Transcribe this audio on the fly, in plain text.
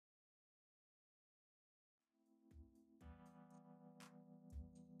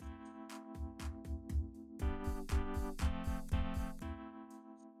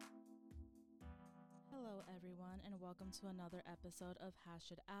Hello, everyone, and welcome to another episode of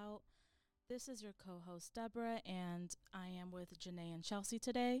Hash It Out. This is your co host, Deborah, and I am with Janae and Chelsea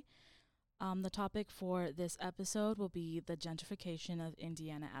today. The topic for this episode will be the gentrification of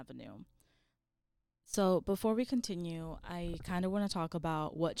Indiana Avenue. So, before we continue, I kind of want to talk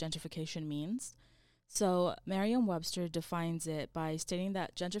about what gentrification means. So, Merriam-Webster defines it by stating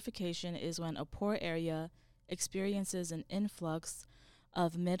that gentrification is when a poor area experiences an influx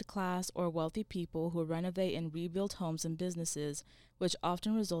of mid-class or wealthy people who renovate and rebuild homes and businesses, which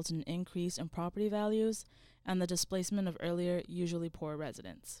often results in an increase in property values and the displacement of earlier, usually poor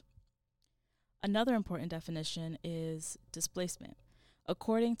residents. Another important definition is displacement.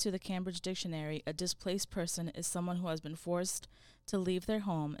 According to the Cambridge Dictionary, a displaced person is someone who has been forced to leave their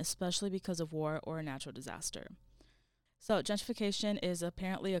home, especially because of war or a natural disaster. So gentrification is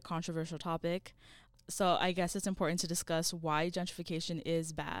apparently a controversial topic. So I guess it's important to discuss why gentrification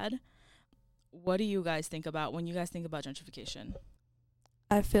is bad. What do you guys think about when you guys think about gentrification?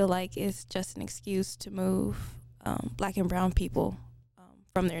 I feel like it's just an excuse to move Black and brown people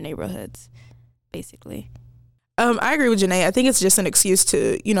from their neighborhoods, basically. I agree with Janae. I think it's just an excuse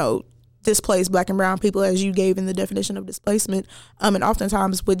to, displace Black and brown people, as you gave in the definition of displacement. And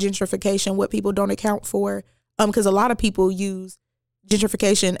oftentimes with gentrification, what people don't account for, because a lot of people use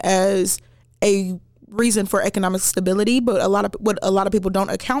gentrification as a reason for economic stability, but what a lot of people don't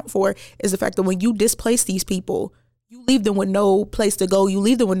account for is the fact that when you displace these people, you leave them with no place to go. You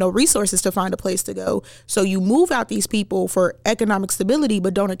leave them with no resources to find a place to go. So you move out these people for economic stability,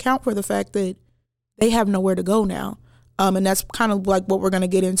 but don't account for the fact that they have nowhere to go now. And that's kind of like what we're going to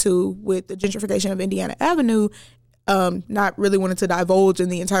get into with the gentrification of Indiana Avenue. Not really wanting to divulge in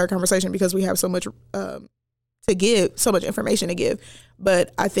the entire conversation because we have so much to give, so much information to give.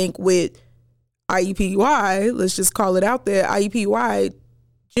 But I think with IUPUI, let's just call it out there, IUPUI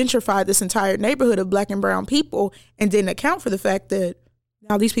gentrified this entire neighborhood of Black and brown people and didn't account for the fact that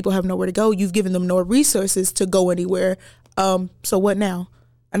now these people have nowhere to go. You've given them no resources to go anywhere. So what now?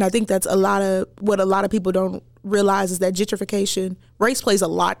 And I think that's what a lot of people don't realize is that gentrification, race plays a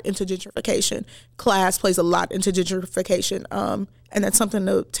lot into gentrification. Class plays a lot into gentrification. And that's something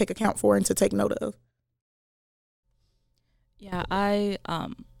to take account for and to take note of. Yeah, I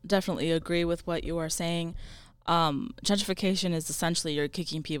definitely agree with what you are saying. Gentrification is essentially you're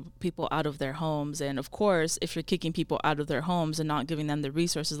kicking people out of their homes. And of course, if you're kicking people out of their homes and not giving them the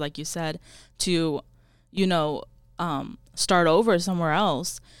resources, like you said, to, start over somewhere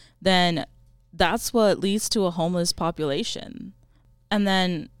else, then that's what leads to a homeless population. And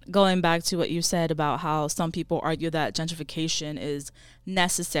then going back to what you said about how some people argue that gentrification is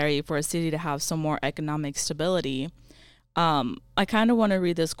necessary for a city to have some more economic stability, I kind of want to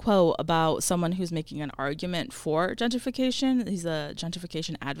read this quote about someone who's making an argument for gentrification. He's a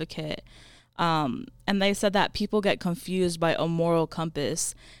gentrification advocate. And they said that people get confused by a moral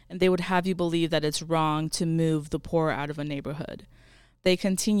compass, and they would have you believe that it's wrong to move the poor out of a neighborhood. They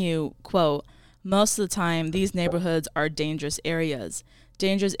continue, quote, "Most of the time, these neighborhoods are dangerous areas.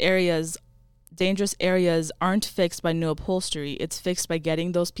 Dangerous areas aren't fixed by new upholstery. It's fixed by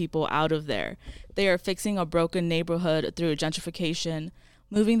getting those people out of there. They are fixing a broken neighborhood through gentrification,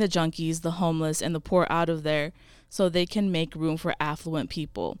 moving the junkies, the homeless, and the poor out of there so they can make room for affluent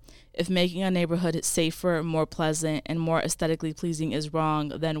people. If making a neighborhood safer, more pleasant, and more aesthetically pleasing is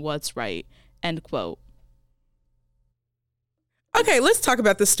wrong, then what's right?" End quote. Okay, let's talk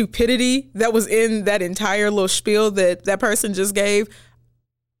about the stupidity that was in that entire little spiel that person just gave.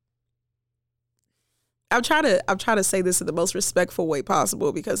 I'm trying to say this in the most respectful way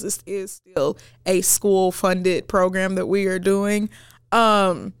possible because this is still a school funded program that we are doing.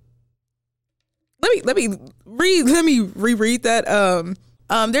 Let me reread that.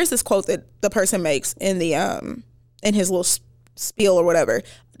 There's this quote that the person makes in the in his little spiel or whatever.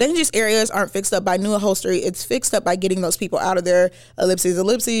 Dangerous areas aren't fixed up by new upholstery. It's fixed up by getting those people out of there.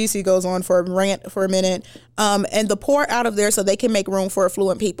 Ellipses. He goes on for a rant for a minute. And the poor out of there so they can make room for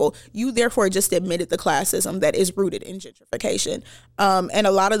affluent people. You therefore just admitted the classism that is rooted in gentrification. And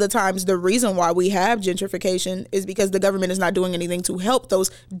a lot of the times the reason why we have gentrification is because the government is not doing anything to help those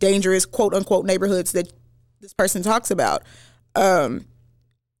dangerous quote unquote neighborhoods that this person talks about.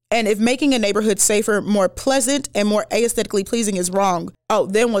 And if making a neighborhood safer, more pleasant, and more aesthetically pleasing is wrong,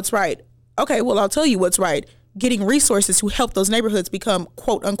 then what's right? Okay, well, I'll tell you what's right. Getting resources to help those neighborhoods become,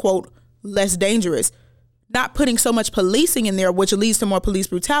 quote unquote, less dangerous. Not putting so much policing in there, which leads to more police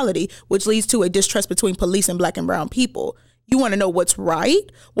brutality, which leads to a distrust between police and Black and brown people. You want to know what's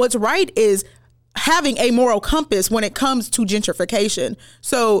right? What's right is having a moral compass when it comes to gentrification.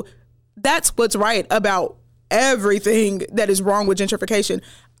 So that's what's right about everything that is wrong with gentrification.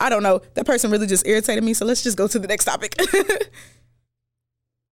 I don't know. That person really just irritated me. So let's just go to the next topic.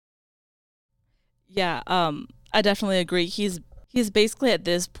 Yeah, I definitely agree. He's basically at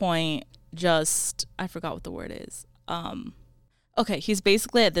this point just, I forgot what the word is. Okay, he's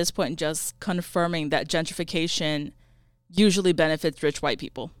basically at this point just confirming that gentrification usually benefits rich white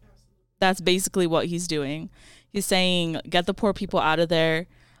people. That's basically what he's doing. He's saying, get the poor people out of there.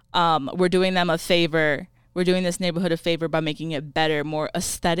 We're doing them a favor. We're doing this neighborhood a favor by making it better, more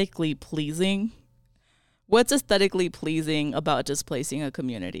aesthetically pleasing. What's aesthetically pleasing about displacing a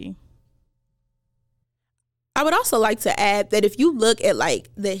community? I would also like to add that if you look at like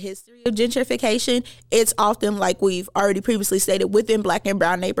the history of gentrification, it's often, like we've already previously stated, within Black and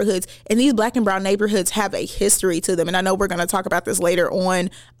brown neighborhoods. And these Black and brown neighborhoods have a history to them. And I know we're going to talk about this later on.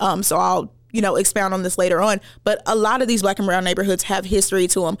 So I'll, expound on this later on. But a lot of these Black and brown neighborhoods have history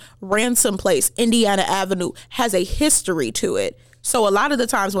to them. Ransom Place, Indiana Avenue has a history to it. So a lot of the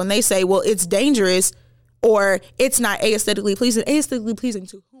times when they say, well, it's dangerous or it's not aesthetically pleasing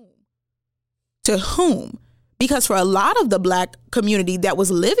to whom? To whom? Because for a lot of the Black community that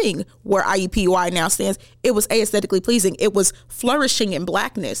was living where IUPUI now stands, it was aesthetically pleasing. It was flourishing in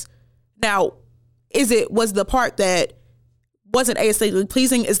Blackness. Now, was the part that wasn't aesthetically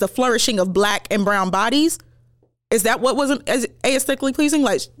pleasing is the flourishing of Black and brown bodies? Is that what wasn't aesthetically pleasing?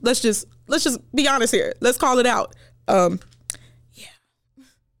 Like, let's just be honest here. Let's call it out.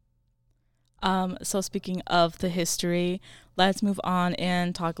 So speaking of the history, let's move on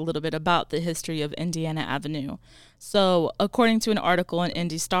and talk a little bit about the history of Indiana Avenue. So according to an article in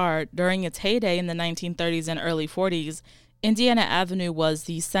Indy Star, during its heyday in the 1930s and early 40s, Indiana Avenue was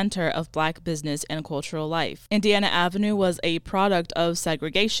the center of Black business and cultural life. Indiana Avenue was a product of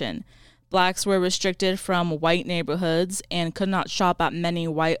segregation. Blacks were restricted from white neighborhoods and could not shop at many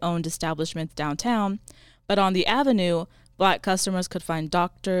white-owned establishments downtown, but on the avenue, Black customers could find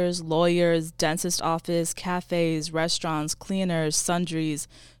doctors, lawyers, dentist office, cafes, restaurants, cleaners, sundries,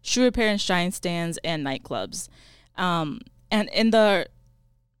 shoe repair and shine stands, and nightclubs. And in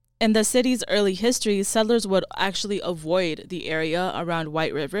the city's early history, settlers would actually avoid the area around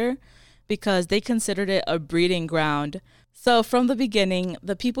White River because they considered it a breeding ground. So from the beginning,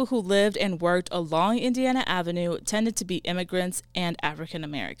 the people who lived and worked along Indiana Avenue tended to be immigrants and African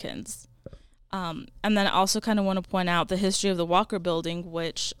Americans. And then I also kind of want to point out the history of the Walker Building,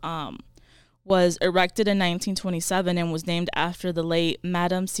 which was erected in 1927 and was named after the late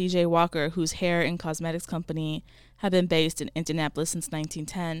Madam C.J. Walker, whose hair and cosmetics company had been based in Indianapolis since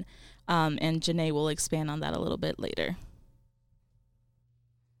 1910. And Janae will expand on that a little bit later.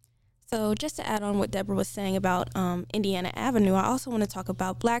 So just to add on what Deborah was saying about Indiana Avenue, I also want to talk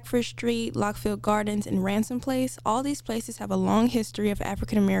about Blackford Street, Lockfield Gardens, and Ransom Place. All these places have a long history of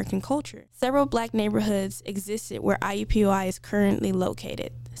African American culture. Several Black neighborhoods existed where IUPUI is currently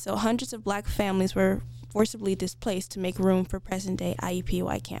located. So hundreds of Black families were forcibly displaced to make room for present-day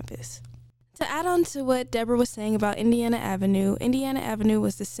IUPUI campus. To add on to what Deborah was saying about Indiana Avenue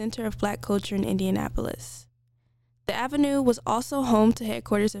was the center of Black culture in Indianapolis. The avenue was also home to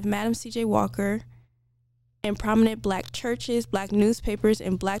headquarters of Madam C.J. Walker and prominent Black churches, Black newspapers,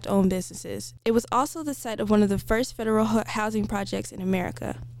 and Black-owned businesses. It was also the site of one of the first federal housing projects in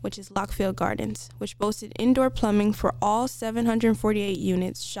America, which is Lockfield Gardens, which boasted indoor plumbing for all 748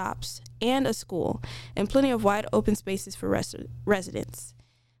 units, shops, and a school, and plenty of wide open spaces for residents.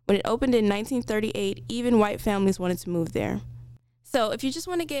 When it opened in 1938, even white families wanted to move there. So if you just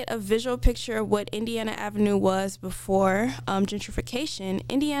want to get a visual picture of what Indiana Avenue was before gentrification,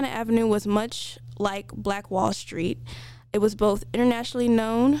 Indiana Avenue was much like Black Wall Street. It was both internationally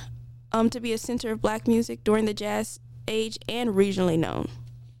known to be a center of Black music during the Jazz Age and regionally known.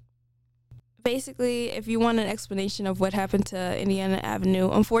 Basically, if you want an explanation of what happened to Indiana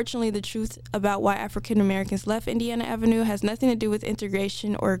Avenue, unfortunately, the truth about why African Americans left Indiana Avenue has nothing to do with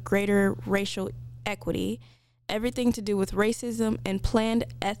integration or greater racial equity. Everything to do with racism and planned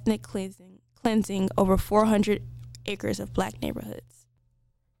ethnic cleansing over 400 acres of Black neighborhoods.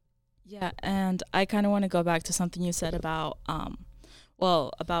 Yeah, and I kind of want to go back to something you said about,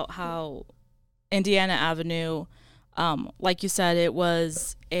 about how Indiana Avenue, like you said, it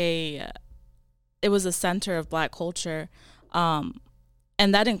was a center of Black culture, and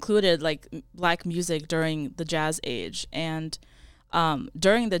that included like Black music during the Jazz Age. And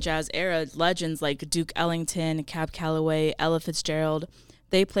during the jazz era, legends like Duke Ellington, Cab Calloway, Ella Fitzgerald,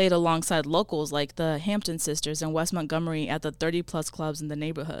 they played alongside locals like the Hampton Sisters and West Montgomery at the 30-plus clubs in the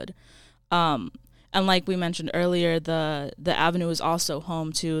neighborhood. And like we mentioned earlier, the avenue is also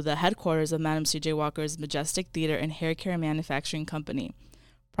home to the headquarters of Madam C.J. Walker's Majestic Theater and Hair Care Manufacturing Company.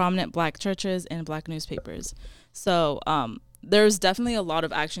 prominent black churches, and black newspapers. So there's definitely a lot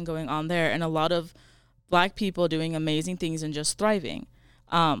of action going on there, and a lot of black people doing amazing things and just thriving,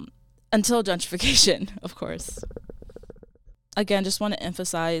 until gentrification, of course. Again, just want to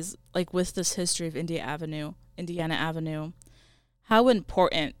emphasize, like, with this history of Indiana Avenue, how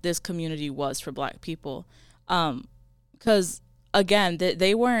important this community was for black people. Because, again,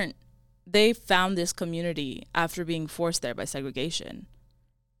 they found this community after being forced there by segregation.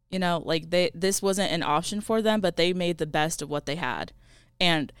 You know, like, this wasn't an option for them, but they made the best of what they had.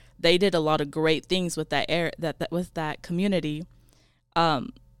 And they did a lot of great things with with that community.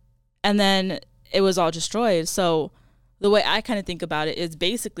 And then it was all destroyed. So the way I kind of think about it is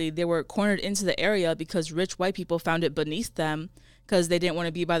basically they were cornered into the area because rich white people found it beneath them because they didn't want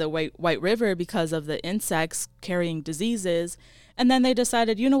to be by the White River because of the insects carrying diseases. And then they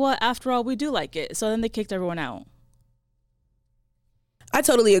decided, you know what, after all, we do like it. So then they kicked everyone out. I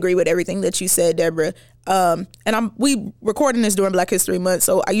totally agree with everything that you said, Deborah. And we recording this during Black History Month,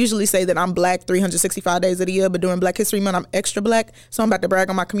 so I usually say that I'm black 365 days of the year, but during Black History Month, I'm extra black. So I'm about to brag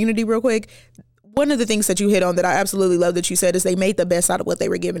on my community real quick. One of the things that you hit on that I absolutely love that you said is they made the best out of what they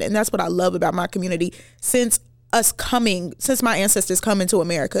were given. And that's what I love about my community. Since my ancestors coming to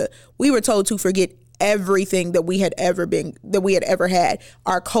America, we were told to forget everything that we had ever had.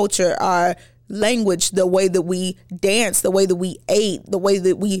 Our culture, our language, the way that we danced, the way that we ate, the way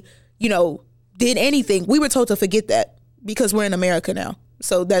that we, did anything. We were told to forget that because we're in America now.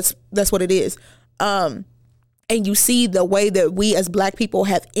 So that's what it is. And you see the way that we as black people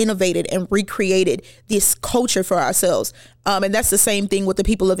have innovated and recreated this culture for ourselves. And that's the same thing with the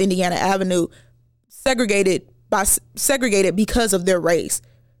people of Indiana Avenue, segregated because of their race.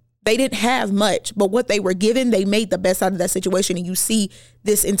 They didn't have much, but what they were given, they made the best out of that situation. And you see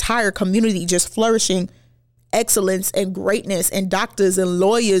this entire community just flourishing, excellence and greatness, and doctors and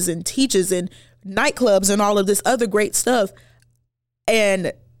lawyers and teachers and nightclubs and all of this other great stuff.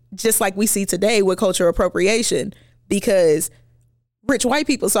 And just like we see today with cultural appropriation, because rich white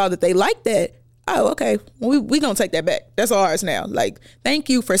people saw that they liked that. Oh, okay, well, we gonna take that back. That's ours now. Like, thank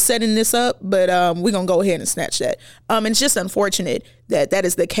you for setting this up, but we're gonna go ahead and snatch that. And it's just unfortunate that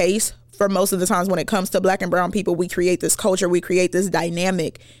is the case for most of the times when it comes to black and brown people. We create this culture, we create this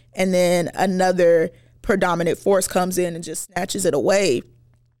dynamic, and then another predominant force comes in and just snatches it away.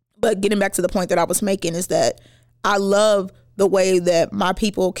 But getting back to the point that I was making is that I love the way that my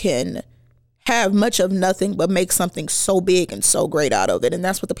people can have much of nothing but make something so big and so great out of it. And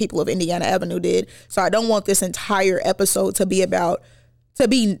that's what the people of Indiana Avenue did. So I don't want this entire episode to be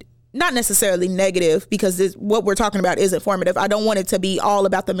not necessarily negative, because what we're talking about is informative. I don't want it to be all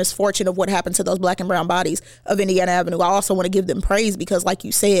about the misfortune of what happened to those black and brown bodies of Indiana Avenue. I also want to give them praise because, like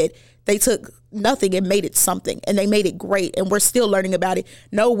you said, they took nothing and made it something, and they made it great, and we're still learning about it.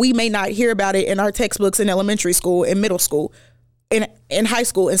 No, we may not hear about it in our textbooks in elementary school, in middle school, in high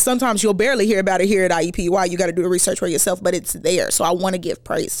school, and sometimes you'll barely hear about it here at IUPUI. You got to do the research for yourself, but it's there. So I want to give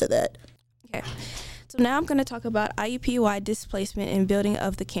praise to that. Okay. So now I'm going to talk about IUPUI displacement and building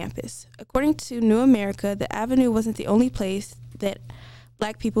of the campus. According to New America, the Avenue wasn't the only place that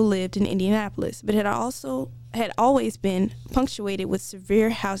black people lived in Indianapolis, but had always been punctuated with severe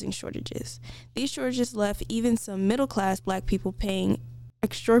housing shortages. These shortages left even some middle-class black people paying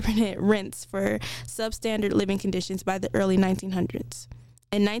exorbitant rents for substandard living conditions by the early 1900s.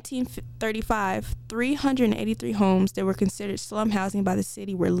 In 1935, 383 homes that were considered slum housing by the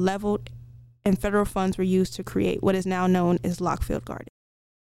city were leveled, and federal funds were used to create what is now known as Lockfield Gardens.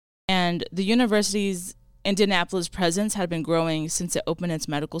 And the university's Indianapolis presence had been growing since it opened its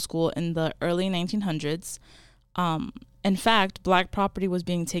medical school in the early 1900s. In fact, black property was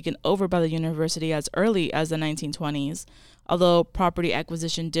being taken over by the university as early as the 1920s, although property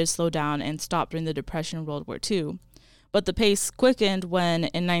acquisition did slow down and stop during the Depression and World War II. But the pace quickened when,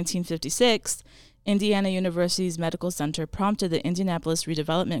 in 1956, Indiana University's Medical Center prompted the Indianapolis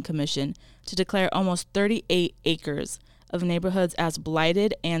Redevelopment Commission to declare almost 38 acres of neighborhoods as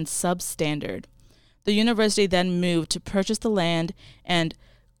blighted and substandard. The university then moved to purchase the land and,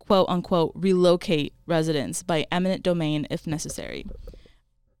 quote-unquote, relocate residents by eminent domain if necessary.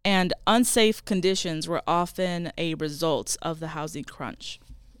 And unsafe conditions were often a result of the housing crunch,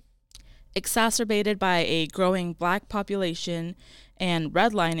 exacerbated by a growing black population and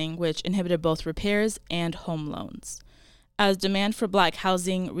redlining, which inhibited both repairs and home loans. As demand for black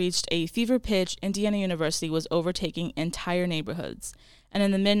housing reached a fever pitch, Indiana University was overtaking entire neighborhoods. And in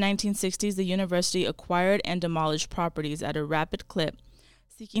the mid-1960s, the university acquired and demolished properties at a rapid clip,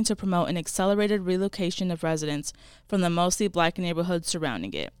 seeking to promote an accelerated relocation of residents from the mostly black neighborhoods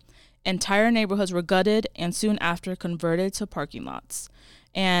surrounding it. Entire neighborhoods were gutted and soon after converted to parking lots.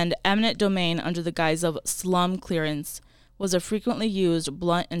 and eminent domain under the guise of slum clearance was a frequently used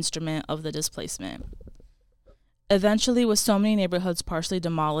blunt instrument of the displacement. Eventually, with so many neighborhoods partially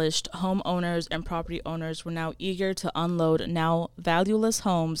demolished, homeowners and property owners were now eager to unload now valueless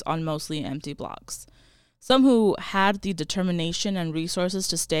homes on mostly empty blocks. Some who had the determination and resources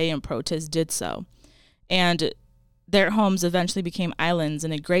to stay and protest did so, and their homes eventually became islands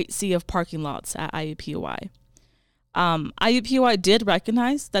in a great sea of parking lots at IUPUI. IUPUI did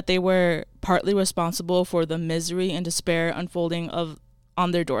recognize that they were partly responsible for the misery and despair unfolding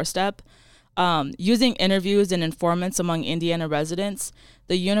on their doorstep. Using interviews and informants among Indiana residents,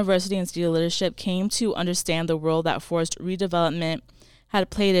 the university and city leadership came to understand the role that forced redevelopment had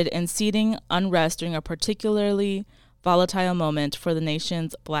played in seeding unrest during a particularly volatile moment for the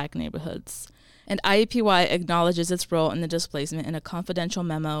nation's Black neighborhoods. And IUPUI acknowledges its role in the displacement in a confidential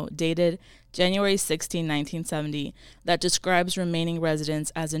memo dated January 16, 1970, that describes remaining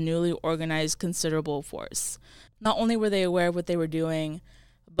residents as a newly organized considerable force. Not only were they aware of what they were doing,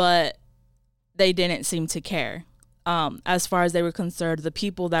 but they didn't seem to care. As far as they were concerned, the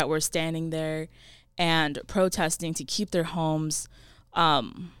people that were standing there and protesting to keep their homes,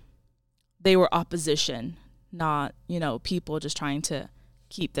 they were opposition, not, people just trying to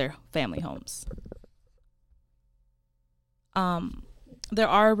keep their family homes. There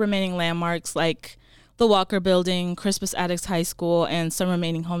are remaining landmarks like the Walker Building, Crispus Attucks High School, and some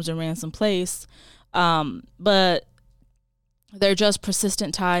remaining homes in Ransom Place, but they're just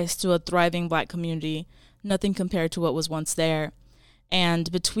persistent ties to a thriving Black community, nothing compared to what was once there.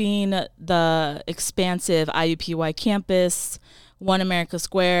 And between the expansive IUPUI campus, One America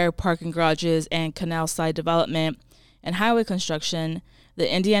Square, parking garages, and canal side development and highway construction,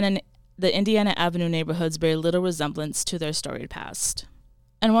 the Indiana Avenue neighborhoods bear little resemblance to their storied past.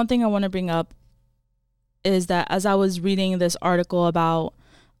 And one thing I want to bring up is that as I was reading this article about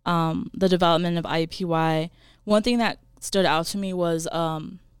the development of IUPUI, one thing that stood out to me was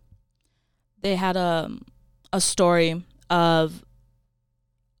they had a story of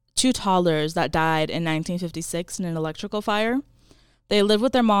two toddlers that died in 1956 in an electrical fire. They lived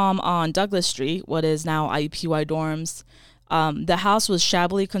with their mom on Douglas Street, what is now IUPUI dorms. The house was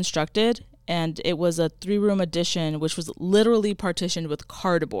shabbily constructed, and it was a 3-room addition, which was literally partitioned with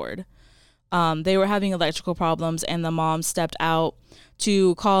cardboard. They were having electrical problems, and the mom stepped out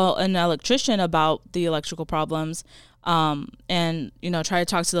to call an electrician about the electrical problems, and try to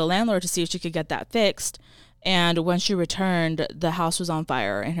talk to the landlord to see if she could get that fixed. And when she returned, the house was on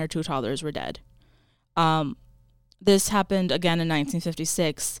fire, and her two toddlers were dead. This happened again in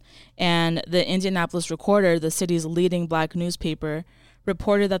 1956, and the Indianapolis Recorder, the city's leading Black newspaper,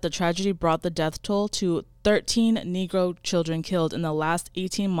 reported that the tragedy brought the death toll to 13 Negro children killed in the last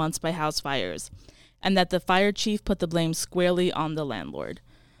 18 months by house fires, and that the fire chief put the blame squarely on the landlord.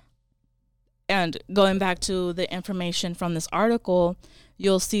 And going back to the information from this article,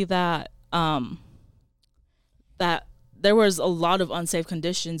 you'll see that that there was a lot of unsafe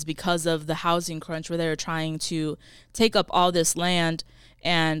conditions because of the housing crunch, where they were trying to take up all this land.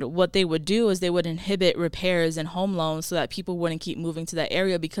 And what they would do is they would inhibit repairs and home loans so that people wouldn't keep moving to that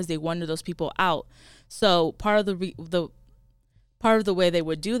area because they wanted those people out. So part of the way they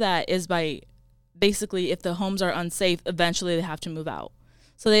would do that is by basically, if the homes are unsafe, eventually they have to move out.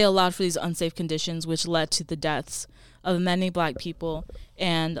 So they allowed for these unsafe conditions, which led to the deaths of many Black people.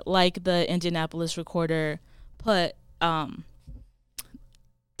 And like the Indianapolis Recorder put,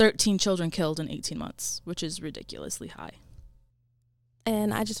 13 children killed in 18 months, which is ridiculously high.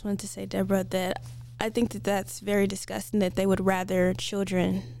 And I just wanted to say, Deborah, that I think that that's very disgusting that they would rather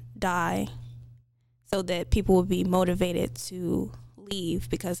children die so that people would be motivated to leave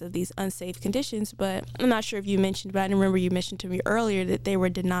because of these unsafe conditions. But I'm not sure if you mentioned, but I remember you mentioned to me earlier that they were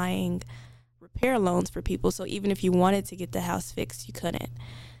denying repair loans for people. So even if you wanted to get the house fixed, you couldn't.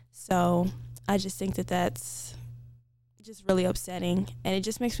 So I just think that that's just really upsetting. And it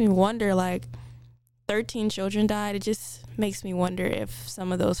just makes me wonder, 13 children died. It just makes me wonder if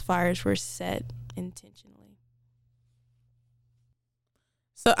some of those fires were set intentionally.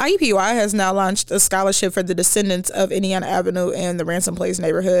 So IUPUI has now launched a scholarship for the descendants of Indiana Avenue and the Ransom Place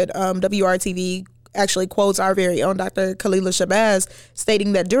neighborhood. WRTV actually quotes our very own Dr. Khalila Shabazz,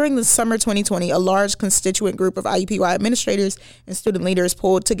 stating that during the summer 2020, a large constituent group of IUPUI administrators and student leaders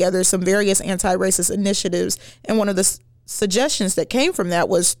pulled together some various anti-racist initiatives, and one of the suggestions that came from that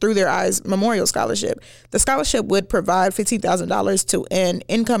was Through Their Eyes Memorial Scholarship. The scholarship would provide $15,000 to an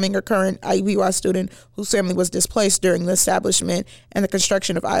incoming or current IUPUI student whose family was displaced during the establishment and the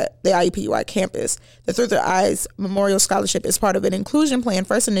construction of the IUPUI campus. The Through Their Eyes Memorial Scholarship is part of an inclusion plan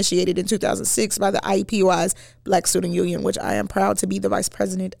first initiated in 2006 by the IUPUI's Black Student Union, which I am proud to be the vice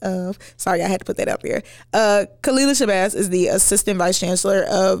president of. Sorry, I had to put that out there. Khalila Shabazz is the assistant vice chancellor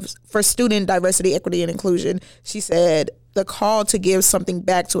for student diversity, equity, and inclusion. She said, the call to give something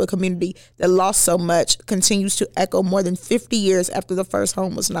back to a community that lost so much continues to echo more than 50 years after the first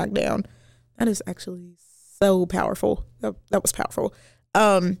home was knocked down. That is actually so powerful. That was powerful.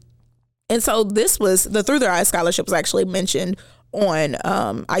 And so this was, the Through Their Eyes Scholarship was actually mentioned on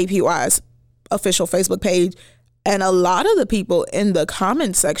IUPUI's official Facebook page. And a lot of the people in the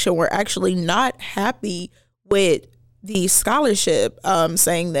comment section were actually not happy with the scholarship,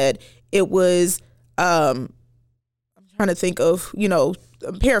 saying that it was, I'm trying to think of, I'm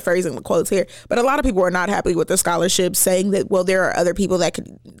paraphrasing the quotes here, but a lot of people are not happy with the scholarship, saying that, well, there are other people that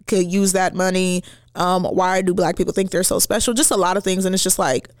could use that money. Why do Black people think they're so special? Just a lot of things. And it's just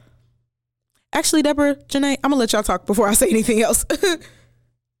like, actually, Deborah, Janae, I'm gonna let y'all talk before I say anything else.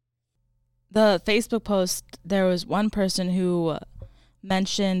 The Facebook post, there was one person who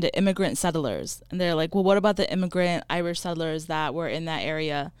mentioned immigrant settlers, and they're like, well, what about the immigrant Irish settlers that were in that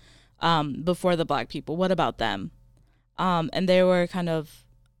area before the Black people? What about them? And they were kind of,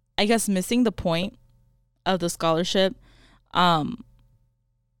 I guess, missing the point of the scholarship. IUPUI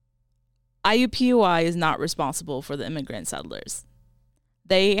is not responsible for the immigrant settlers.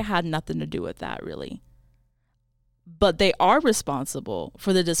 They had nothing to do with that, really. But they are responsible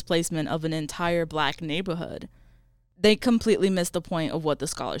for the displacement of an entire Black neighborhood. They completely missed the point of what the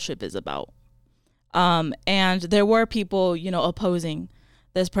scholarship is about. And there were people, opposing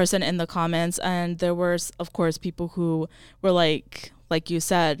this person in the comments. And there were, of course, people who were like you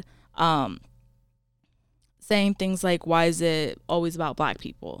said, saying things like, why is it always about Black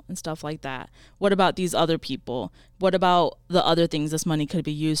people and stuff like that? What about these other people? What about the other things this money could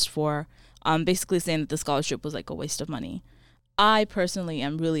be used for? Basically saying that the scholarship was like a waste of money. I personally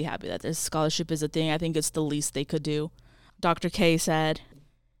am really happy that this scholarship is a thing. I think it's the least they could do. Dr. K said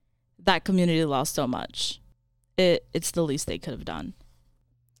that community lost so much. It's the least they could have done.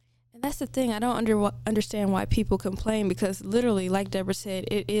 And that's the thing. I don't understand why people complain, because literally, like Deborah said,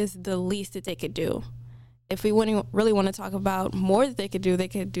 it is the least that they could do. If we really want to talk about more that they could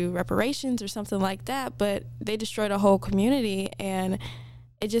do reparations or something like that, but they destroyed a whole community, and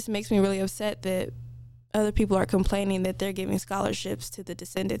it just makes me really upset that other people are complaining that they're giving scholarships to the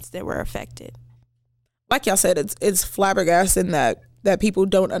descendants that were affected. Like y'all said, it's flabbergasting that people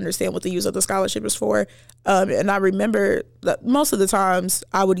don't understand what the use of the scholarship is for. And I remember that most of the times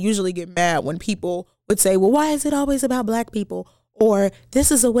I would usually get mad when people would say, well, why is it always about Black people? Or this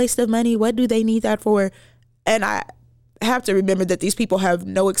is a waste of money. What do they need that for? And I have to remember that these people have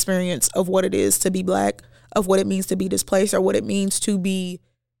no experience of what it is to be Black, of what it means to be displaced, or what it means to be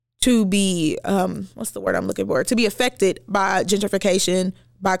what's the word I'm looking for? To be affected by gentrification,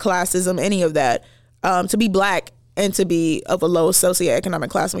 by classism, any of that. To be Black and to be of a low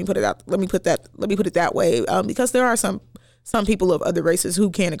socioeconomic class. Let me put it that way. Because there are some people of other races who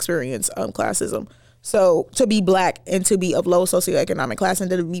can experience classism. So to be Black and to be of low socioeconomic class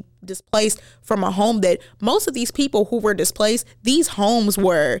and to be displaced from a home that most of these people who were displaced, these homes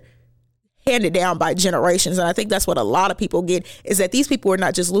were handed down by generations. And I think that's what a lot of people get, is that these people were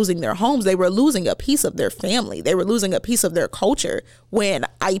not just losing their homes, they were losing a piece of their family. They were losing a piece of their culture when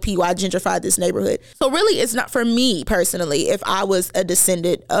IUPUI gentrified this neighborhood. So really, it's not, for me personally, if I was a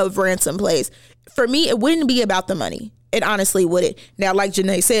descendant of Ransom Place, for me, it wouldn't be about the money. It honestly wouldn't. Now, like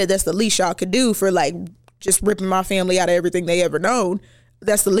Janae said, that's the least y'all could do for like just ripping my family out of everything they ever known.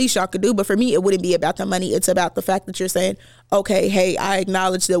 That's the least y'all could do. But for me, it wouldn't be about the money. It's about the fact that you're saying, okay, hey, I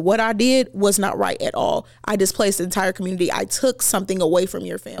acknowledge that what I did was not right at all. I displaced the entire community. I took something away from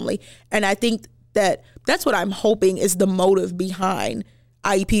your family. And I think that that's what I'm hoping is the motive behind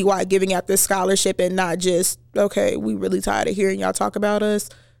IUPUI giving out this scholarship, and not just, okay, we really tired of hearing y'all talk about us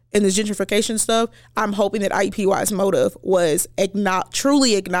and this gentrification stuff. I'm hoping that IUPUI's motive was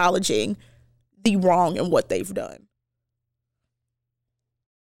truly acknowledging the wrong in what they've done.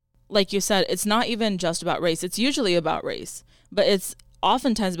 Like you said, it's not even just about race. It's usually about race, but it's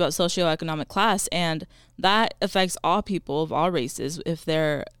oftentimes about socioeconomic class, and that affects all people of all races if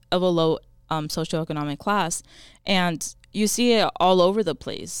they're of a low socioeconomic class. And you see it all over the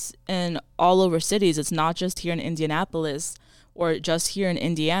place and all over cities. It's not just here in Indianapolis or just here in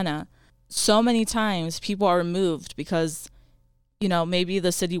Indiana. So many times people are removed because, maybe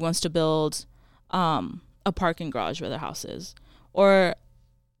the city wants to build a parking garage where their house is, or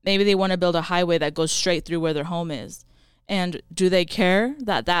maybe they want to build a highway that goes straight through where their home is. And do they care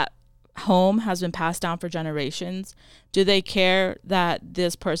that that home has been passed down for generations? Do they care that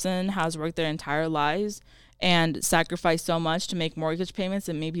this person has worked their entire lives and sacrificed so much to make mortgage payments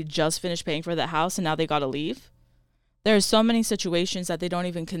and maybe just finished paying for the house and now they got to leave? There are so many situations that they don't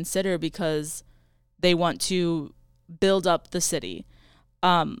even consider because they want to build up the city.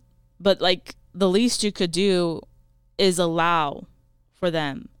 But like the least you could do is allow for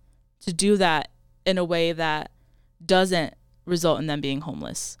them to do that in a way that doesn't result in them being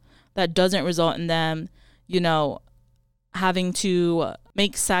homeless, that doesn't result in them, having to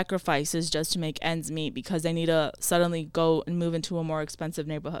make sacrifices just to make ends meet because they need to suddenly go and move into a more expensive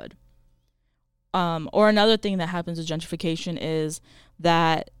neighborhood. Or another thing that happens with gentrification is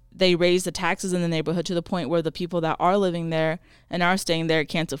that they raise the taxes in the neighborhood to the point where the people that are living there and are staying there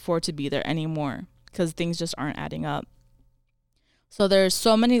can't afford to be there anymore because things just aren't adding up. So there's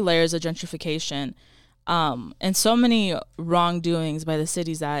so many layers of gentrification, and so many wrongdoings by the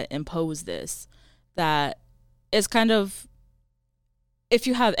cities that impose this, that it's kind of, if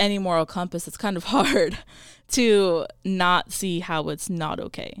you have any moral compass, it's kind of hard to not see how it's not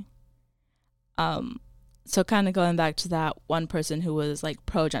okay. So kind of going back to that one person who was like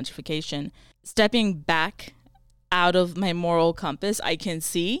pro gentrification, stepping back out of my moral compass, I can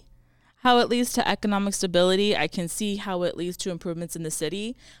see how it leads to economic stability. I can see how it leads to improvements in the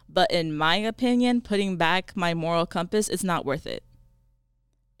city. But in my opinion, putting back my moral compass is not worth it.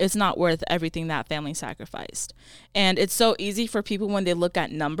 It's not worth everything that family sacrificed. And it's so easy for people when they look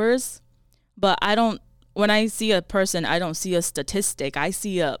at numbers, but when I see a person, I don't see a statistic. I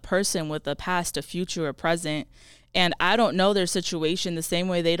see a person with a past, a future, a present, and I don't know their situation the same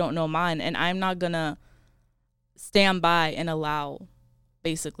way they don't know mine. And I'm not going to stand by and allow,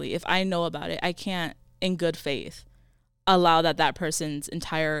 basically, if I know about it, I can't, in good faith, allow that person's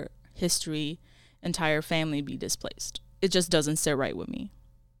entire history, entire family be displaced. It just doesn't sit right with me.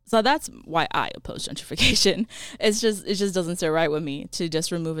 So that's why I oppose gentrification. It just doesn't sit right with me to just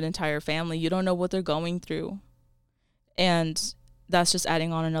remove an entire family. You don't know what they're going through. And that's just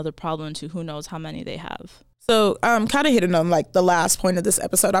adding on another problem to who knows how many they have. So kind of hitting on like the last point of this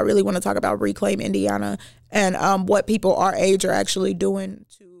episode, I really want to talk about Reclaim Indiana and what people our age are actually doing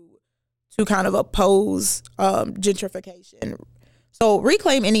to kind of oppose gentrification. So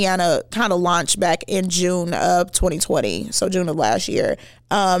Reclaim Indiana kind of launched back in June of 2020, so June of last year.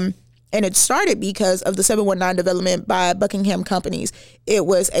 And it started because of the 719 development by Buckingham Companies. It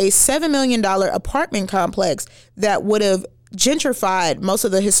was a $7 million apartment complex that would have gentrified most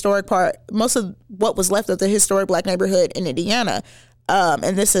of what was left of the historic Black neighborhood in Indiana.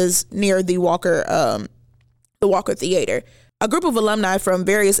 And this is near the Walker Theater. A group of alumni from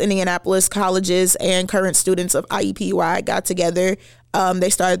various Indianapolis colleges and current students of IUPUI got together. They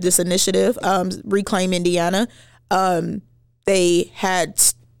started this initiative, Reclaim Indiana. They had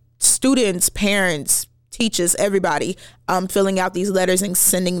students, parents, teachers, everybody filling out these letters and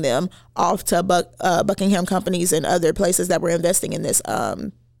sending them off to Buckingham Companies and other places that were investing in this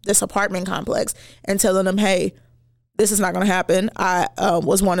apartment complex and telling them, hey, this is not going to happen. I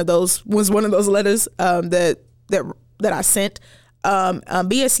was one of those letters that I sent.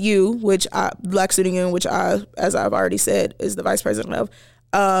 BSU, Black Student Union, which as I've already said, is the vice president of,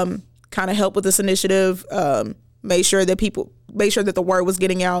 kind of helped with this initiative, made sure that the word was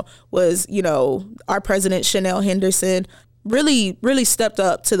getting out, was, our president, Chanel Henderson, really, really stepped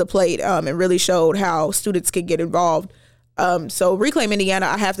up to the plate and really showed how students could get involved. So Reclaim Indiana,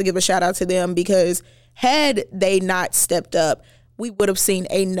 I have to give a shout out to them, because had they not stepped up, we would have seen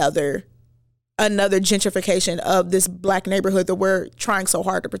another gentrification of this Black neighborhood that we're trying so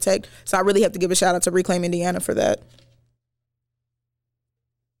hard to protect. So I really have to give a shout out to Reclaim Indiana for that.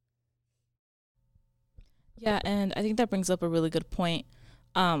 Yeah, and I think that brings up a really good point.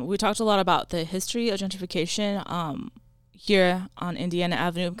 We talked a lot about the history of gentrification here on Indiana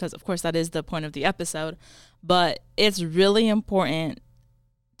Avenue, because of course that is the point of the episode, but it's really important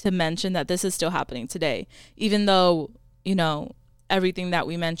to mention that this is still happening today, even though, everything that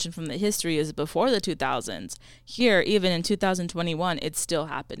we mentioned from the history is before the 2000s. Here, even in 2021, it's still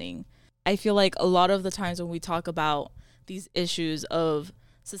happening. I feel like a lot of the times when we talk about these issues of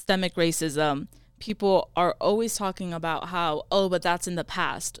systemic racism, people are always talking about how, but that's in the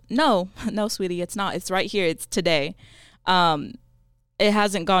past. No, sweetie, it's not. It's right here. It's today. It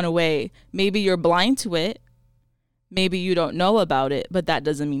hasn't gone away. Maybe you're blind to it. Maybe you don't know about it, but that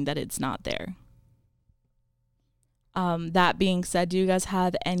doesn't mean that it's not there. That being said, do you guys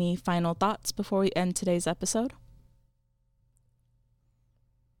have any final thoughts before we end today's episode?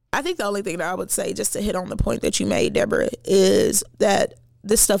 I think the only thing that I would say, just to hit on the point that you made, Deborah, is that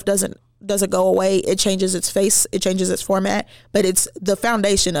this stuff doesn't go away. It changes its face, it changes its format, but it's the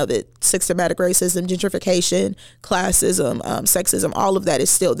foundation of it. Systematic racism, gentrification, classism, sexism, all of that is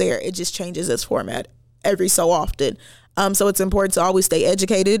still there. It just changes its format every so often. So it's important to always stay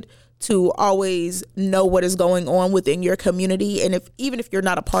educated, to always know what is going on within your community. And even if you're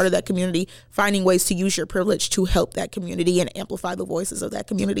not a part of that community, finding ways to use your privilege to help that community and amplify the voices of that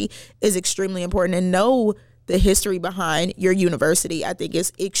community is extremely important. And know the history behind your university, I think,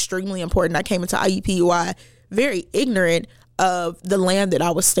 is extremely important. I came into IUPUI very ignorant of the land that I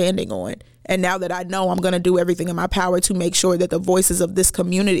was standing on. And now that I know, I'm going to do everything in my power to make sure that the voices of this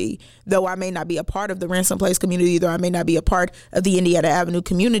community, though I may not be a part of the Ransom Place community, though I may not be a part of the Indiana Avenue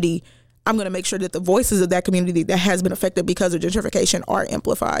community, I'm going to make sure that the voices of that community that has been affected because of gentrification are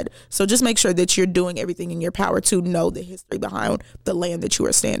amplified. So just make sure that you're doing everything in your power to know the history behind the land that you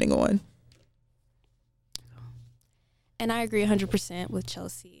are standing on. And I agree 100% with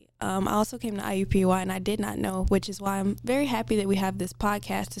Chelsea. I also came to IUPUI and I did not know, which is why I'm very happy that we have this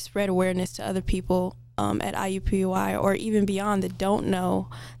podcast to spread awareness to other people at IUPUI or even beyond that don't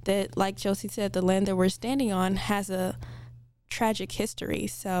know that, like Chelsea said, the land that we're standing on has a tragic history.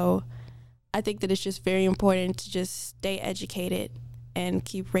 So I think that it's just very important to just stay educated and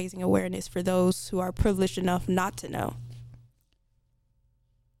keep raising awareness for those who are privileged enough not to know.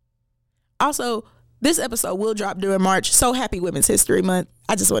 Also, this episode will drop during March. So happy Women's History Month.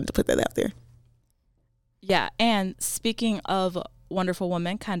 I just wanted to put that out there. Yeah, and speaking of wonderful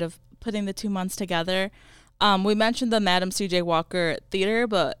women, kind of putting the 2 months together, we mentioned the Madam C.J. Walker Theater,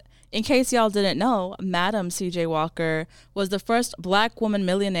 but in case y'all didn't know, Madam C.J. Walker was the first Black woman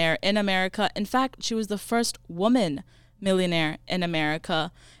millionaire in America. In fact, she was the first woman millionaire in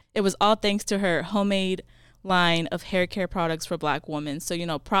America. It was all thanks to her homemade line of hair care products for Black women.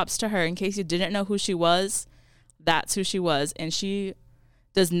 So, props to her. In case you didn't know who she was, that's who she was. And she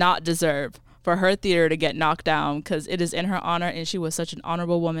does not deserve for her theater to get knocked down because it is in her honor, and she was such an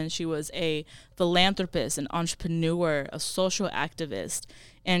honorable woman. She was a philanthropist, an entrepreneur, a social activist,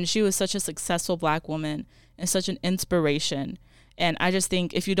 and she was such a successful Black woman and such an inspiration. And I just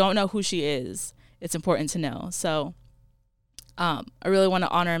think if you don't know who she is, it's important to know. So I really want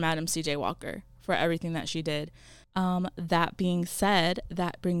to honor Madam C.J. Walker for everything that she did. That being said,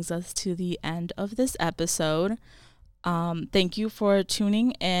 that brings us to the end of this episode. Thank you for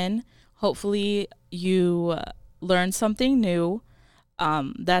tuning in. Hopefully you learned something new.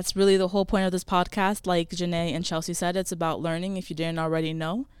 That's really the whole point of this podcast. Like Janae and Chelsea said, it's about learning. If you didn't already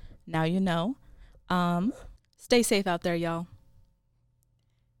know, now you know. Stay safe out there, y'all.